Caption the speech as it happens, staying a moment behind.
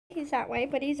he's that way,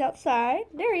 but he's outside.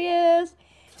 There he is.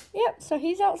 Yep, so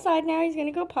he's outside now. He's going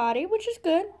to go potty, which is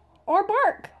good. Or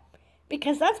bark,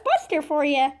 because that's Buster for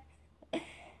you.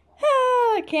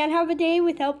 Can't have a day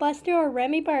without Buster or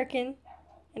Remi barking.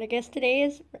 And I guess today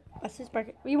is Buster's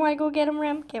barking. You want to go get him,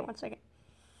 Rem? Okay, 1 second.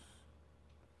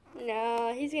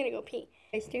 No, he's going to go pee.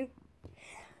 Guys, too.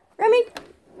 Remi,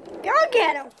 go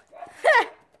get him.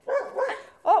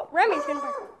 Oh, Remi's going to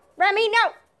bark. Remi,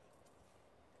 no.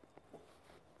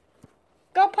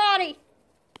 Go potty.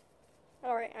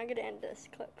 All right, I'm going to end this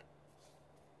clip.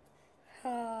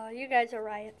 You guys are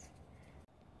riots.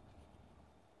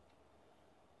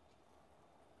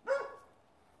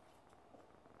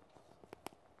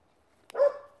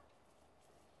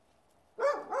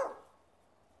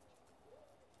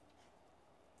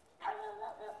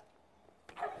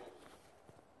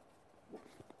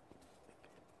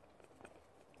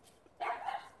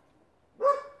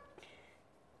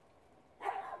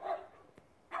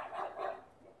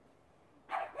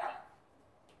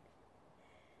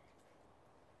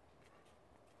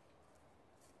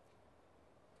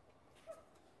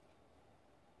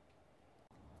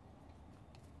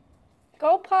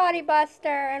 Go potty, Buster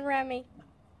and Remi.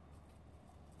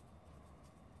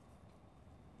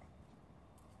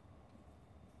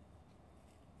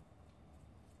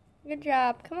 Good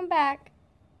job. Come on back.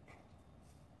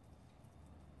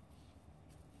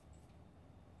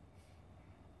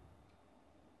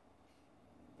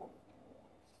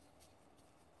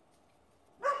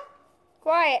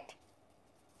 Quiet.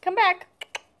 Come back.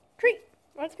 Treat.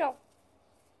 Let's go.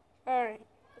 All right.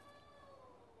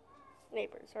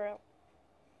 Neighbors are out.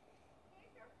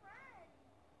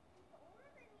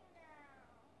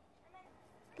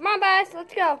 Come on, Buzz.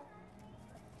 Let's go.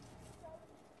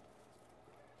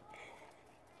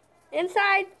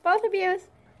 Inside, both of you.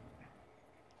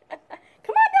 Come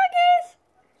on, doggies.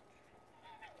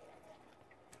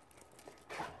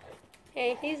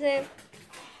 Hey, he's in.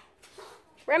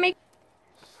 Remi.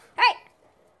 Hey,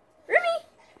 Remi.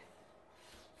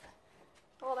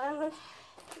 Hold on, let's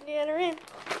get her in.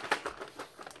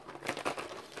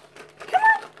 Come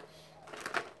on.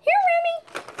 Here, Remi.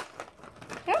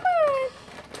 Come on.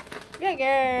 Good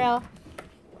girl.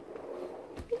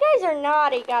 You guys are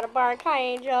naughty. Gotta bark. Hi,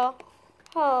 Angel.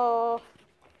 Oh.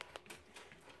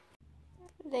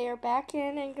 They are back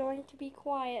in and going to be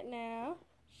quiet now.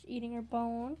 She's eating her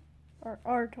bone.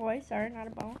 Or toy. Sorry, not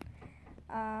a bone.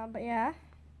 But yeah.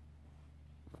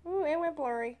 Ooh, it went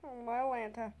blurry. Oh, my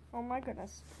Atlanta. Oh, my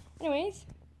goodness. Anyways.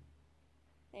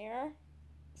 They are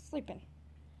sleeping.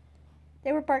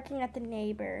 They were barking at the new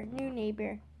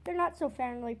neighbor. They're not so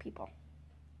friendly people.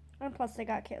 And plus they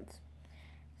got kids.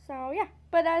 So yeah,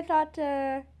 but I thought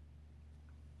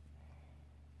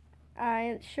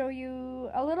I'd show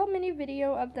you a little mini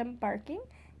video of them barking.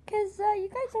 Because you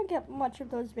guys don't get much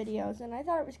of those videos. And I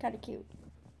thought it was kind of cute.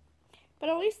 But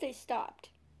at least they stopped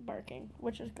barking,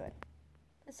 which is good.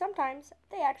 But sometimes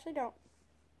they actually don't.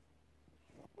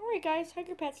 Alright guys, hug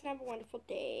your pets and have a wonderful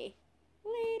day.